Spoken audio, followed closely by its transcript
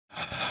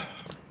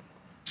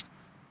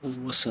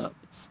What's up?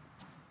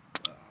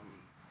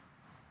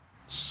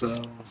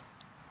 So,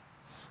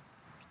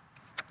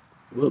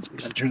 whoop,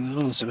 gotta turn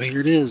that on. So here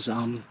it is.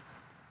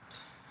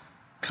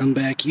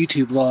 Comeback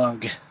YouTube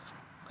vlog.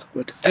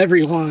 What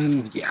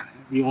everyone's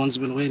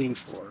been waiting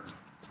for.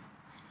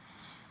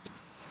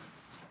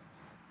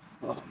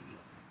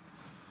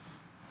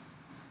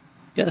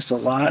 Yes, a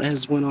lot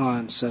has went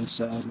on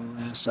since my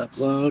last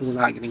upload. We're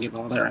not gonna get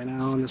all that right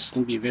now, and this is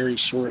gonna be a very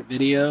short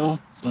video,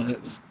 but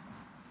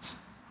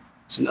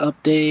it's an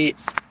update.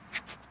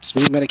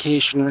 Some new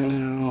medication right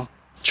now.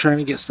 Trying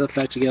to get stuff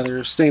back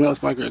together. Staying up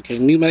with my girl. Okay,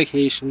 new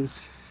medication.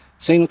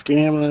 Staying with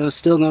grandma.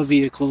 Still no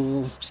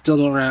vehicle. Still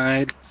no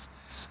ride.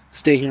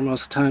 Stay here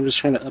most of the time. Just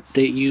trying to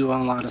update you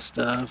on a lot of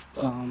stuff.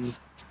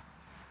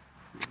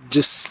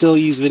 Just still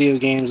use video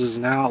games as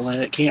an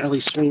outlet. Can't really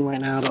stream right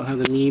now. Don't have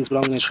the means, but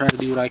I'm going to try to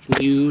do what I can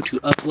do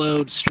to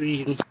upload,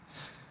 stream,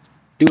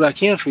 do what I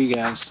can for you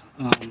guys.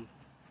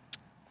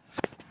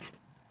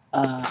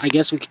 I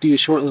guess we could do a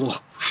short little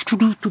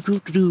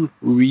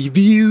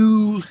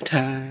review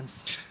time.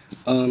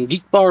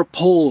 Geek Bar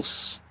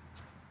Pulse,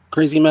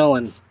 Crazy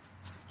Melon,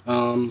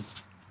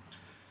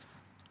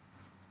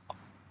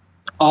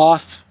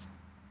 off,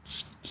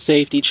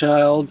 safety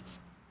child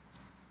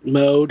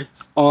mode,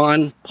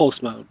 on,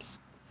 pulse mode.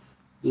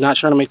 Not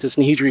trying to make this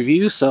a huge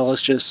review, so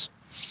let's just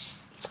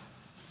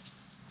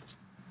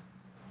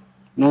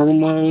normal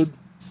mode,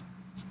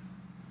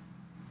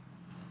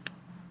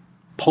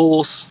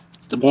 pulse.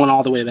 The one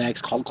all the way back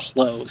is called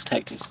close,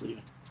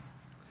 technically.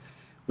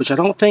 Which I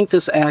don't think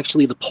this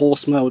actually, the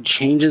pulse mode,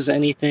 changes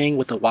anything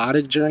with the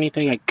wattage or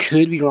anything. I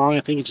could be wrong. I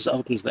think it just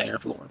opens the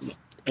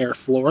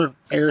airflow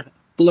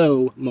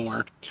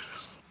more.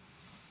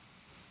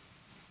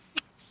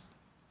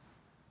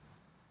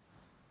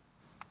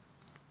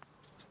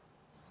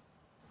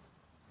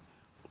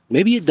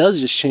 Maybe it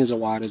does just change the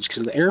wattage,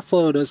 because the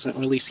airflow doesn't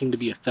really seem to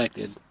be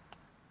affected.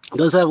 It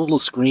does have a little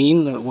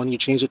screen that when you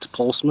change it to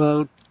pulse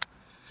mode,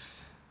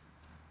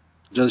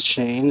 it does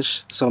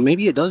change. So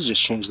maybe it does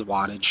just change the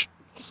wattage.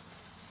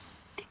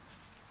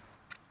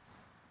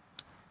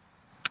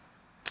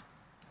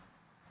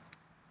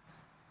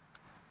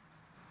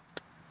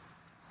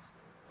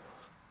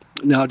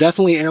 No,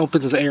 definitely it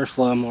opens the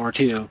airflow more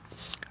too.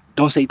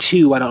 Don't say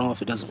two, I don't know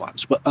if it does the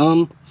wattage. But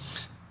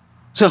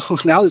so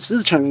now this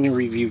is turning into a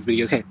review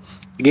video. Okay,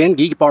 again,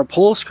 Geek Bar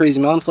Pulse,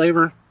 Crazy Melon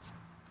flavor.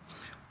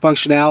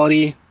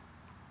 Functionality,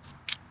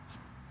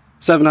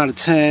 7 out of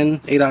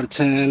 10, 8 out of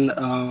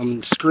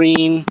 10.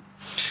 Screen,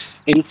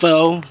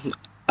 info,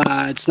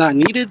 it's not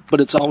needed, but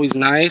it's always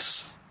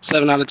nice.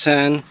 7 out of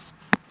 10.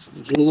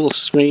 It's a little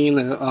screen,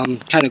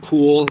 kind of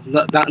cool.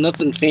 Not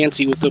nothing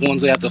fancy with the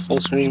ones that have the full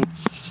screen.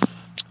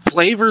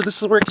 Flavor,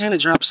 this is where it kind of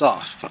drops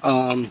off.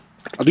 I'll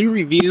do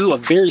a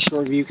very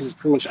short review, because it's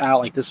pretty much out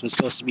like this one's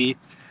supposed to be,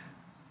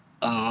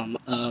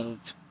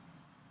 of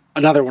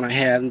another one I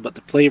had, but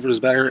the flavor is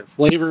better.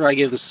 Flavor, I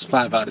give this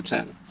 5 out of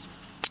 10.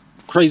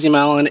 Crazy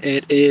Melon,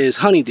 it is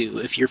honeydew,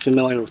 if you're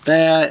familiar with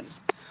that.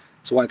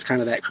 That's why it's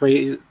kind of that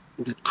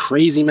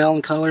crazy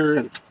melon color,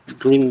 and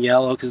green and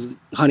yellow, because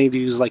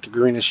honeydew is like a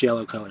greenish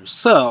yellow color.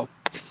 So,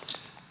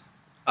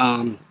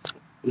 the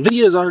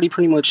video is already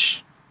pretty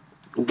much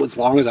as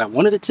long as I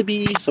wanted it to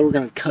be, so we're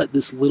gonna cut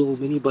this little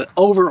mini, but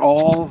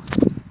overall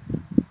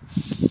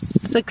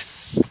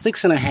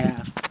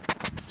 6.5.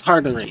 It's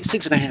hard to rate.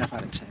 6.5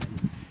 out of 10.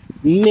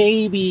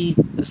 Maybe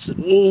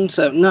 7,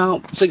 no,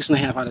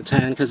 6.5 out of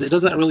 10, because it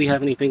doesn't really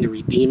have anything to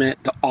redeem it.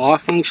 The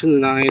off function's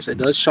nice. It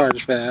does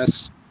charge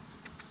fast.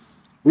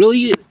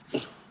 Really,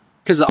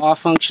 because the off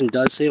function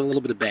does save a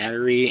little bit of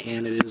battery,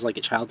 and it is like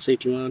a child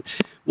safety mode,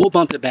 we'll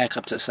bump it back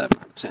up to 7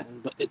 out of 10.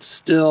 But it's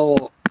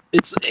still,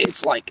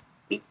 it's like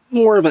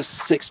more of a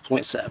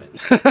 6.7,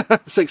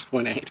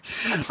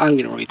 6.8. I'm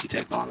getting way too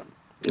technical on it.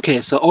 Okay,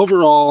 so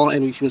overall,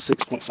 and we can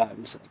 6.5 in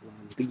the second one.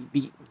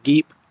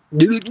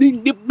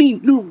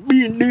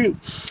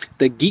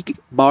 The Geek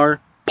Bar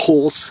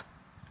Pulse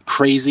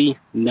Crazy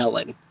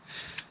Melon.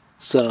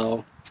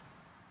 So,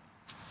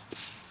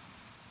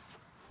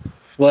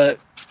 but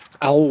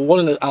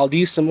I'll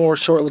do some more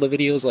short little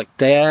videos like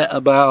that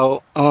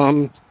about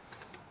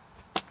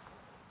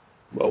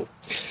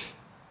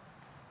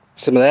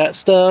some of that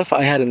stuff.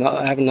 I have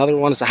another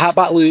one. It's a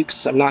Hotbot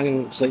Luke's. I'm not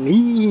gonna say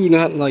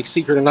nothing like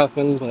secret or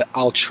nothing, but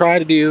I'll try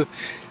to do.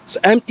 It's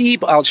empty,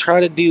 but I'll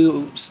try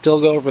to still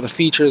go over the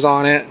features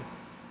on it,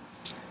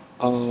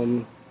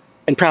 and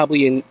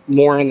probably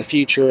more in the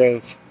future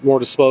of more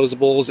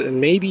disposables,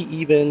 and maybe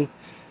even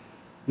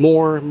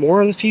more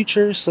in the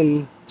future,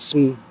 some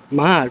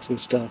mods and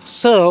stuff.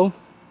 So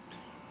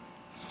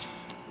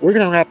we're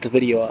gonna wrap the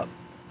video up.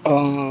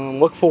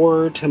 Look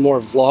forward to more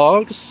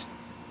vlogs.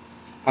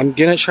 I'm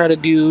gonna try to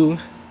do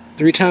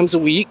 3 times a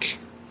week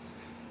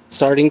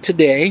starting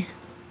today,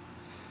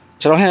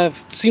 which I don't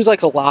have, seems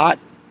like a lot,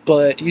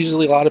 but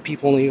usually a lot of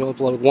people only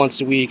upload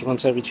once a week,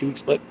 once every 2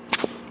 weeks. But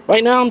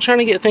right now I'm trying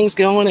to get things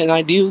going, and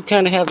I do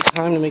kind of have the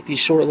time to make these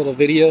short little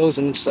videos,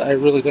 and I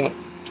really don't.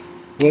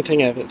 One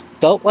thing I haven't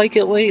felt like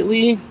it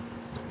lately,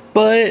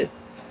 but I'm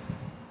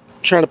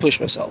trying to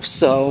push myself.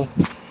 So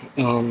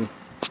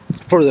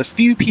For the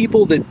few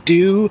people that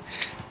do,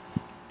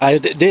 I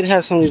did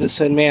have somebody that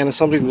said, man, it's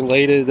somebody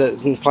related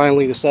that's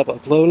finally to stop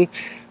uploading.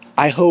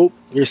 I hope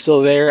you're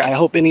still there. I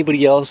hope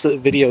anybody else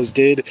that videos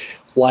did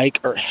like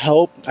or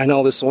help. I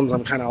know this one's,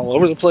 I'm kind of all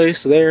over the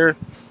place there.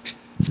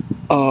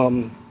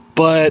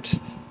 But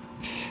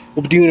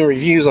we'll be doing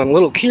reviews on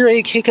little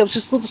Keurig K-Cups,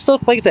 just little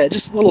stuff like that.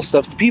 Just little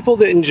stuff. The people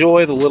that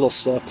enjoy the little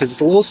stuff, because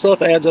the little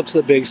stuff adds up to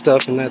the big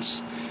stuff, and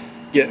that's,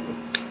 yeah.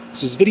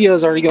 So this video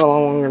has already gone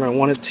longer than I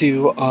wanted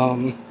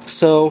to.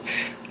 So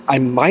I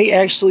might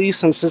actually,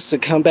 since this is a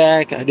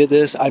comeback, I did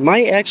this, I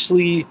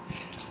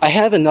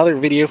have another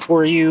video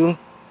for you.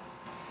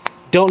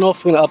 Don't know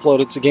if I'm going to upload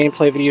it. It's a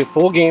gameplay video,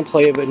 full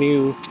gameplay of a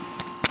new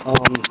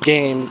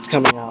game that's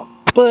coming out.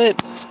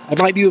 But I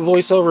might do a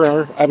voiceover,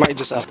 or I might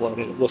just upload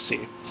it. We'll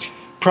see.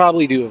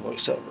 Probably do a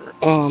voiceover,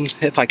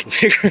 if I can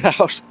figure it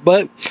out.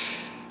 But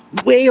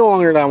way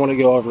longer than I want to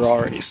go over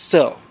already.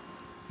 So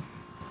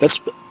that's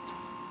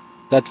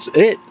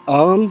it.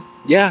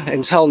 Yeah,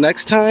 until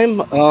next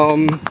time,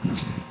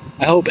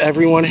 I hope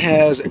everyone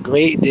has a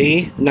great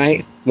day,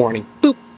 night, morning. Boop.